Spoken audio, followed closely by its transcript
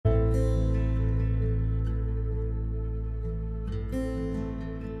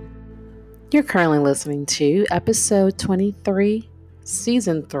You're currently listening to episode 23,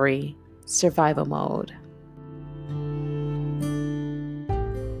 season 3, Survival Mode.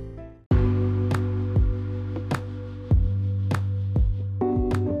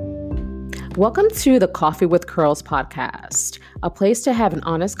 Welcome to the Coffee with Curls podcast, a place to have an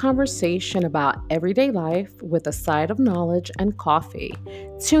honest conversation about everyday life with a side of knowledge and coffee.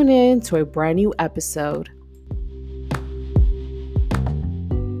 Tune in to a brand new episode.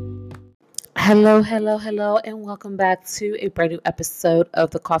 Hello, and welcome back to a brand new episode of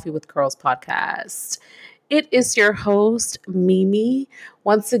the Coffee with Curls podcast. It is your host, Mimi,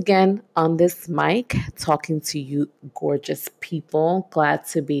 once again on this mic, talking to you gorgeous people. Glad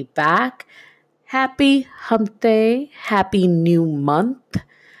to be back. Happy Hump Day. Happy new month.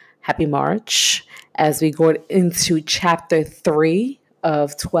 Happy March as we go into chapter 3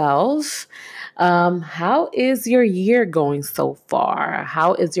 of 12. How is your year going so far?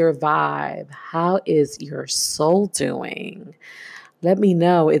 How is your vibe? How is your soul doing? Let me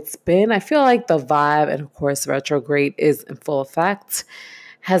know. I feel like the vibe, and of course, retrograde is in full effect,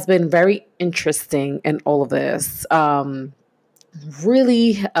 has been very interesting in all of this.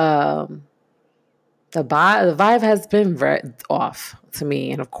 Really, the vibe has been very off to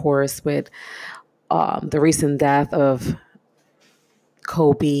me. And of course, with the recent death of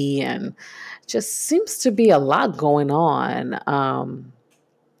Kobe, and just seems to be a lot going on,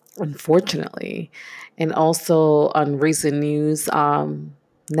 unfortunately. And also on recent news,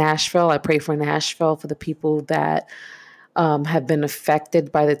 Nashville, I pray for Nashville, for the people that have been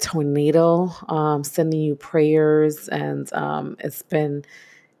affected by the tornado, sending you prayers. And it's been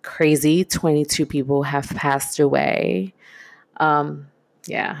crazy. 22 people have passed away.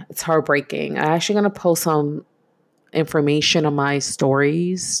 Yeah, it's heartbreaking. I'm actually going to post some information on my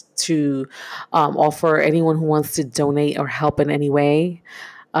stories to offer anyone who wants to donate or help in any way.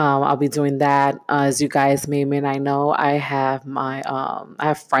 I'll be doing that. As you guys may or may not know, I have I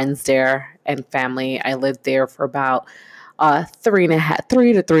have friends there and family. I lived there for about 3 to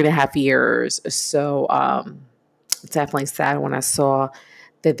 3.5 years. So definitely sad when I saw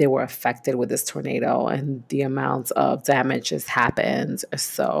that they were affected with this tornado and the amount of damage has happened.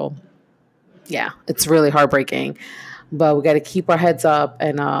 So yeah, it's really heartbreaking, but we got to keep our heads up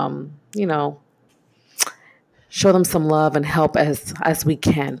and, show them some love and help as we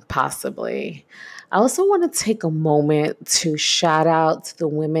can possibly. I also want to take a moment to shout out to the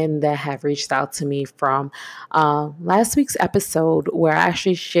women that have reached out to me from last week's episode, where I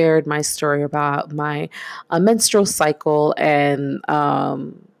actually shared my story about my menstrual cycle and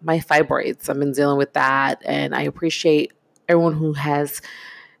my fibroids. I've been dealing with that, and I appreciate everyone who has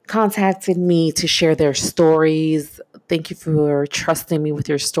contacted me to share their stories. Thank you for trusting me with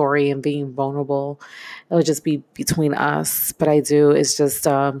your story and being vulnerable. It'll just be between us, but it's just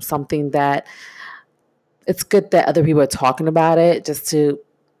something that it's good that other people are talking about it, just to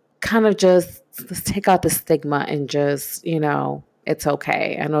kind of just take out the stigma and just, it's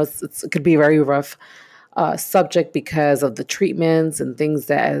okay. I know it could be a very rough subject because of the treatments and things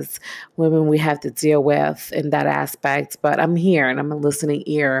that as women we have to deal with in that aspect. But I'm here and I'm a listening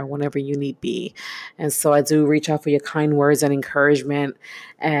ear whenever you need be. And so I do reach out for your kind words and encouragement,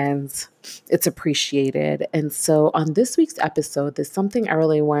 and it's appreciated. And so on this week's episode, there's something I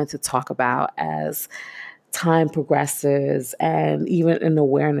really wanted to talk about as time progresses and even in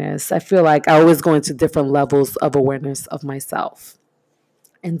awareness. I feel like I always go into different levels of awareness of myself.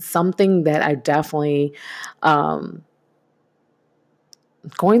 And something that I definitely going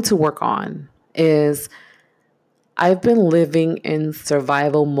to work on is I've been living in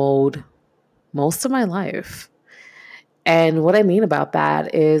survival mode most of my life. And what I mean about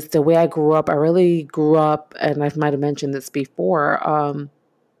that is the way I grew up. I really grew up, and I might have mentioned this before,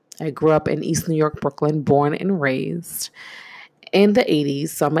 I grew up in East New York, Brooklyn, born and raised in the 80s.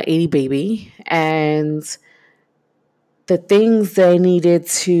 So I'm an 80 baby. And the things that I needed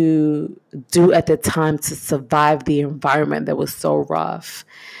to do at the time to survive the environment that was so rough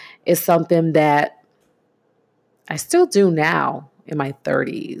is something that I still do now in my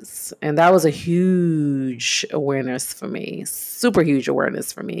 30s. And that was a huge awareness for me, super huge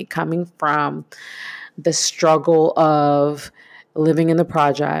awareness for me, coming from the struggle of living in the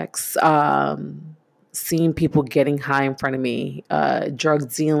projects, seeing people getting high in front of me, seeing drug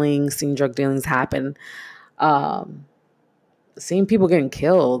dealings happen, seeing people getting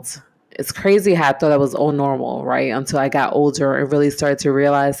killed. It's crazy how I thought that was all normal, right? Until I got older and really started to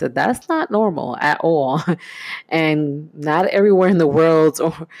realize that that's not normal at all. And not everywhere in the world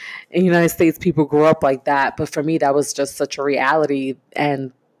or in the United States people grew up like that. But for me, that was just such a reality,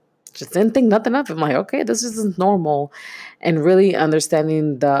 and just didn't think nothing of it. I'm like, okay, this isn't normal. And really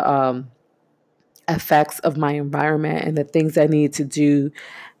understanding the effects of my environment and the things I need to do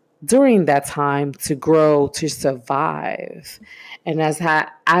during that time to grow, to survive. And as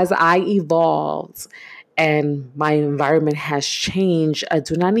I evolved and my environment has changed, I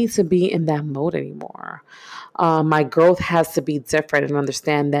do not need to be in that mode anymore. My growth has to be different, and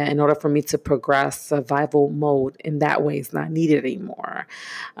understand that in order for me to progress, survival mode in that way is not needed anymore.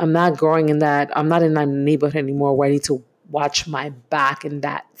 I'm not growing in that, I'm not in that neighborhood anymore where I need to watch my back in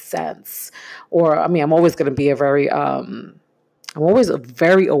that sense. Or, I mean, I'm always going to be I'm always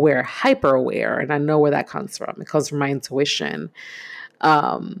very aware, hyper aware, and I know where that comes from. It comes from my intuition,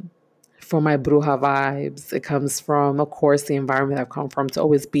 um, from my bruja vibes. It comes from, of course, the environment I've come from, to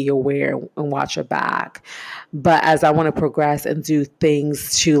always be aware and watch your back. But as I want to progress and do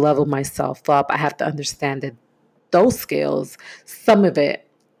things to level myself up, I have to understand that those skills, some of it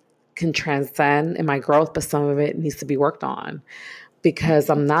can transcend in my growth, but some of it needs to be worked on, because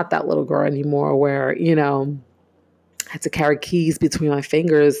I'm not that little girl anymore where, I had to carry keys between my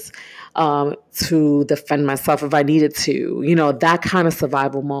fingers to defend myself if I needed to, that kind of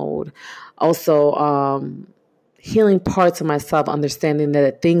survival mode. Also, healing parts of myself, understanding that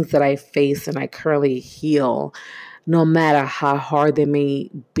the things that I face and I currently heal, no matter how hard they may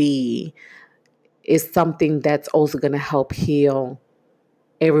be, is something that's also going to help heal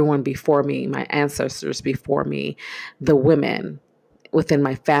everyone before me, my ancestors before me, the women within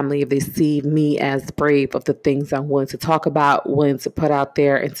my family, if they see me as brave of the things I'm willing to talk about, willing to put out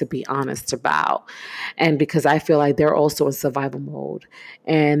there, and to be honest about. And because I feel like they're also in survival mode.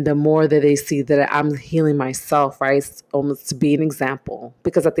 And the more that they see that I'm healing myself, right, it's almost to be an example.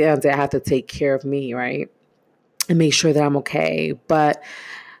 Because at the end of the day, I have to take care of me, right, and make sure that I'm okay. But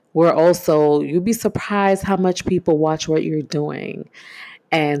we're also, you'd be surprised how much people watch what you're doing.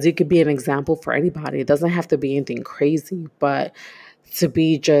 And you could be an example for anybody. It doesn't have to be anything crazy, but to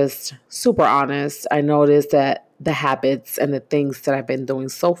be just super honest, I noticed that the habits and the things that I've been doing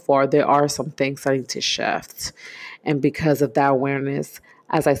so far, there are some things I need to shift. And because of that awareness,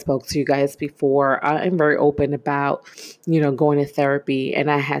 as I spoke to you guys before, I'm very open about, going to therapy. And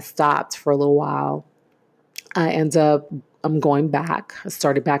I had stopped for a little while. I'm going back. I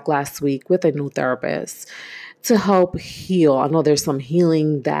started back last week with a new therapist to help heal. I know there's some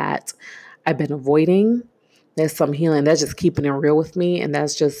healing that I've been avoiding. There's some healing that's just keeping it real with me. And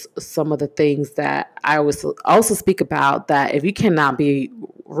that's just some of the things that I always also speak about, that if you cannot be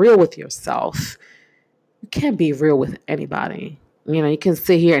real with yourself, you can't be real with anybody. You can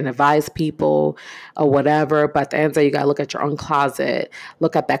sit here and advise people or whatever, but at the end of the day, you got to look at your own closet,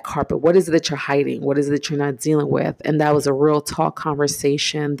 look at that carpet. What is it that you're hiding? What is it that you're not dealing with? And that was a real talk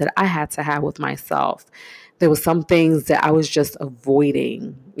conversation that I had to have with myself. There was some things that I was just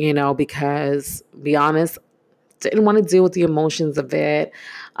avoiding, because, be honest, didn't want to deal with the emotions of it.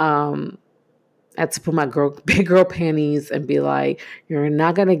 I had to put my big girl panties and be like, you're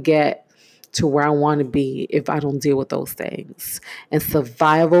not going to get to where I want to be if I don't deal with those things. And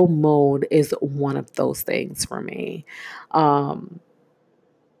survival mode is one of those things for me. And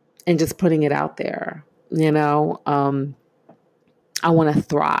just putting it out there, I want to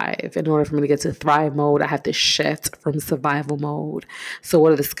thrive. In order for me to get to thrive mode, I have to shift from survival mode. So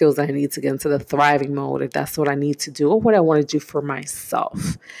what are the skills I need to get into the thriving mode, if that's what I need to do, or what I want to do for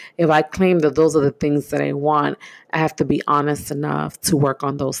myself? If I claim that those are the things that I want, I have to be honest enough to work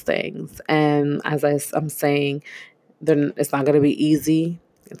on those things. And as I'm saying, then it's not going to be easy.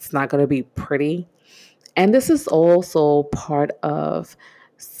 It's not going to be pretty. And this is also part of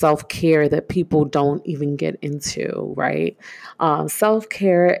self-care that people don't even get into, right?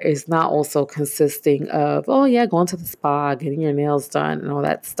 Self-care is not also consisting of, going to the spa, getting your nails done and all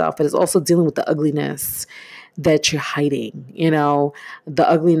that stuff. But it's also dealing with the ugliness that you're hiding, the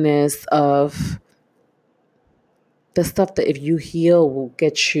ugliness of the stuff that if you heal will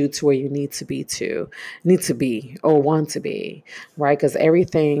get you to where you need to be or want to be, right? Because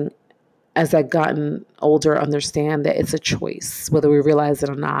everything, as I've gotten older, understand that it's a choice, whether we realize it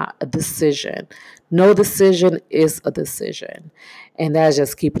or not, a decision. No decision is a decision. And that's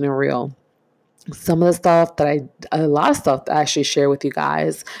just keeping it real. Some of the stuff a lot of stuff that I actually share with you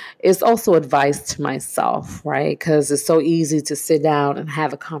guys is also advice to myself, right? Because it's so easy to sit down and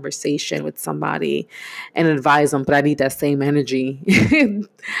have a conversation with somebody and advise them, but I need that same energy.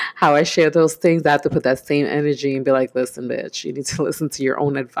 How I share those things, I have to put that same energy and be like, listen, bitch, you need to listen to your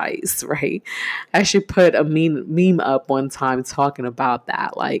own advice, right? I actually put a meme up one time talking about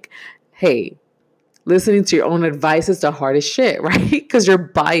that. Like, hey, listening to your own advice is the hardest shit, right? Because you're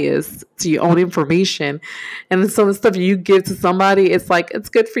biased to your own information. And then some of the stuff you give to somebody, it's like, it's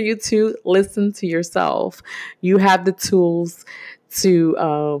good for you to listen to yourself. You have the tools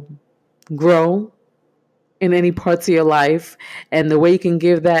to grow in any parts of your life. And the way you can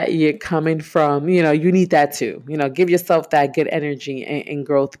give that, you're coming from, you need that too. Give yourself that good energy and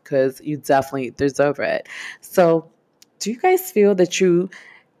growth because you definitely deserve it. So, do you guys feel that you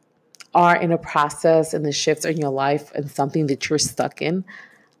are in a process and the shifts in your life and something that you're stuck in?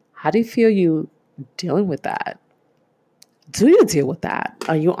 How do you feel you dealing with that? Do you deal with that?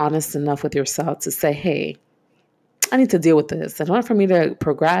 Are you honest enough with yourself to say, hey, I need to deal with this. In order for me to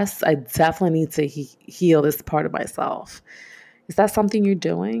progress, I definitely need to heal this part of myself. Is that something you're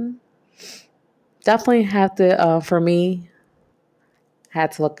doing? Definitely have to, for me,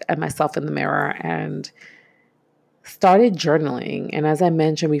 had to look at myself in the mirror and started journaling. And as I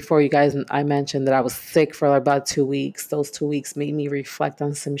mentioned before, you guys, I mentioned that I was sick for about 2 weeks. Those 2 weeks made me reflect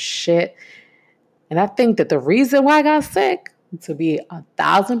on some shit. And I think that the reason why I got sick, to be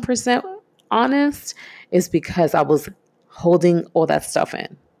 1,000% honest, is because I was holding all that stuff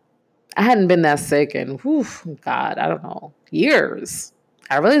in. I hadn't been that sick in, God, I don't know, years.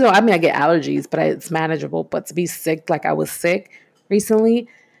 I really don't. I mean, I get allergies, but it's manageable. But to be sick like I was sick recently,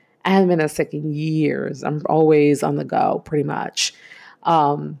 I haven't been that sick in years. I'm always on the go, pretty much.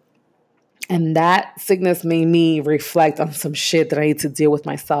 And that sickness made me reflect on some shit that I need to deal with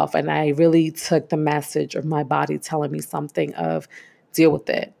myself. And I really took the message of my body telling me something of deal with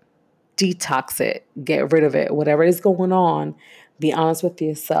it, detox it, get rid of it, whatever is going on, be honest with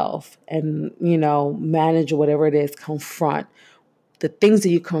yourself and, manage whatever it is, confront. The things that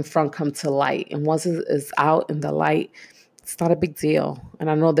you confront come to light. And once it is out in the light, it's not a big deal. And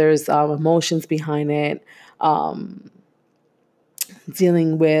I know there's emotions behind it,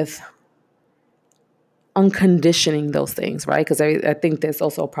 dealing with unconditioning those things, right? Because I think there's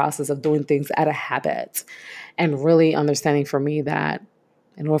also a process of doing things out of habit and really understanding for me that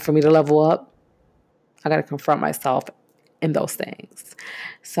in order for me to level up, I got to confront myself in those things.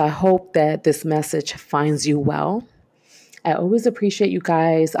 So I hope that this message finds you well. I always appreciate you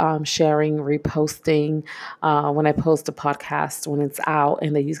guys sharing, reposting when I post a podcast when it's out,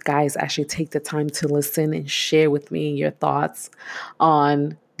 and that you guys actually take the time to listen and share with me your thoughts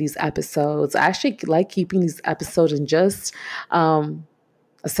on these episodes. I actually like keeping these episodes in just a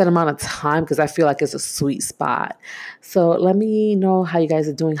set amount of time because I feel like it's a sweet spot. So let me know how you guys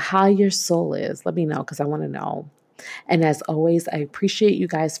are doing, how your soul is. Let me know because I want to know. And as always, I appreciate you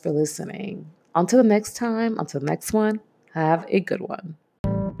guys for listening. Until the next time, until the next one, have a good one.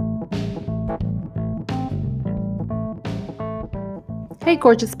 Hey,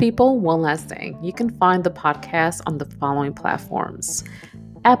 gorgeous people. One last thing. You can find the podcast on the following platforms: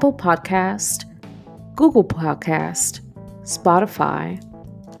 Apple Podcast, Google Podcast, Spotify,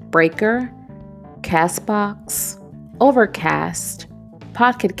 Breaker, Castbox, Overcast,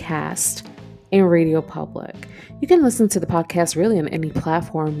 Pocket Cast, and Radio Public. You can listen to the podcast really on any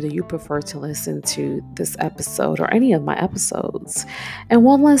platform that you prefer to listen to this episode or any of my episodes. And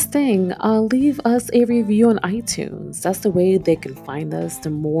one last thing, leave us a review on iTunes. That's the way they can find us. The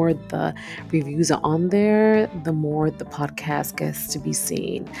more the reviews are on there, the more the podcast gets to be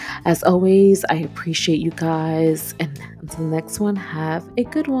seen. As always, I appreciate you guys. And until the next one, have a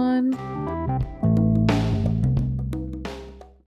good one.